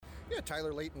Yeah,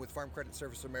 Tyler Leighton with Farm Credit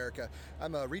Service America.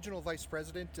 I'm a regional vice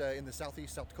president in the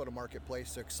Southeast South Dakota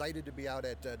marketplace. So excited to be out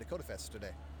at Dakotafest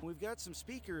today. We've got some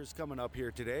speakers coming up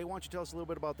here today. Why don't you tell us a little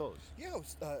bit about those? Yeah,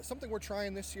 something we're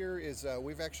trying this year is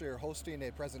we've actually are hosting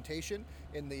a presentation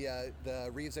in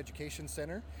the Reeves Education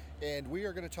Center, and we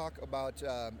are going to talk about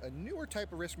a newer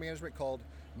type of risk management called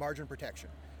margin protection.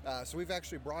 So we've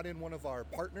actually brought in one of our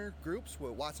partner groups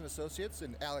with Watson Associates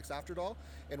and Alex Afterdahl,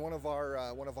 and one of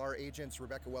our agents,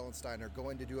 Rebecca Wellenstein, are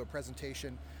going to do a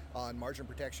presentation on margin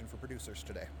protection for producers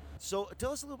today. So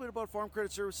tell us a little bit about Farm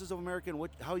Credit Services of America and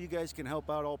how you guys can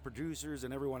help out all producers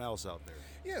and everyone else out there.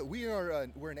 Yeah, we're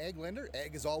an ag lender.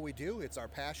 Ag is all we do. It's our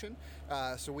passion.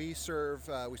 So we serve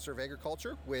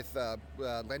agriculture with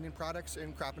lending products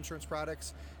and crop insurance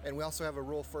products, and we also have a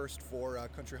Rural First for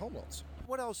country home loans.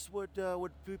 What else would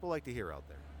people like to hear out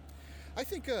there? I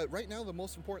think right now the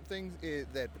most important thing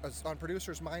that is on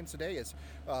producers' minds today is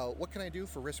what can I do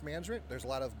for risk management? There's a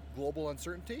lot of global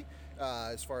uncertainty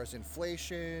as far as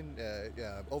inflation,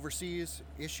 overseas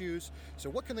issues. So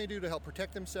what can they do to help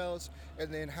protect themselves?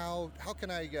 And then how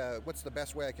can I? What's the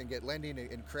best way I can get lending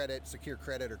and credit, secure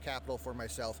credit or capital for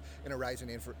myself in a rising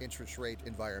interest rate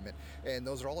environment? And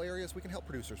those are all areas we can help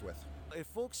producers with. If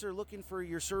folks are looking for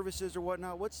your services or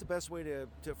whatnot, what's the best way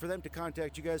for them to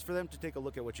contact you guys, for them to take a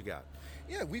look at what you got?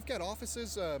 Yeah, we've got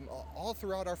offices all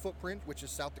throughout our footprint, which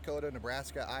is South Dakota,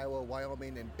 Nebraska, Iowa,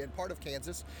 Wyoming, and part of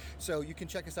Kansas. So you can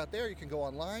check us out there. You can go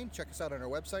online, check us out on our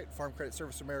website,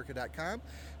 farmcreditserviceamerica.com.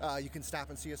 You can stop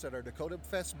and see us at our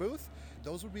Dakotafest booth.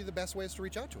 Those would be the best ways to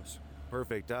reach out to us.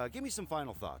 Perfect. Give me some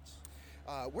final thoughts.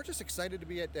 We're just excited to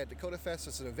be at Dakotafest.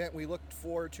 It's an event we look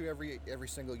forward to every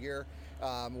single year.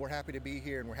 We're happy to be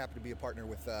here, and we're happy to be a partner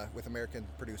with American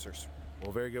producers.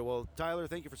 Well, very good. Well, Tyler,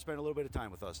 thank you for spending a little bit of time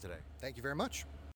with us today. Thank you very much.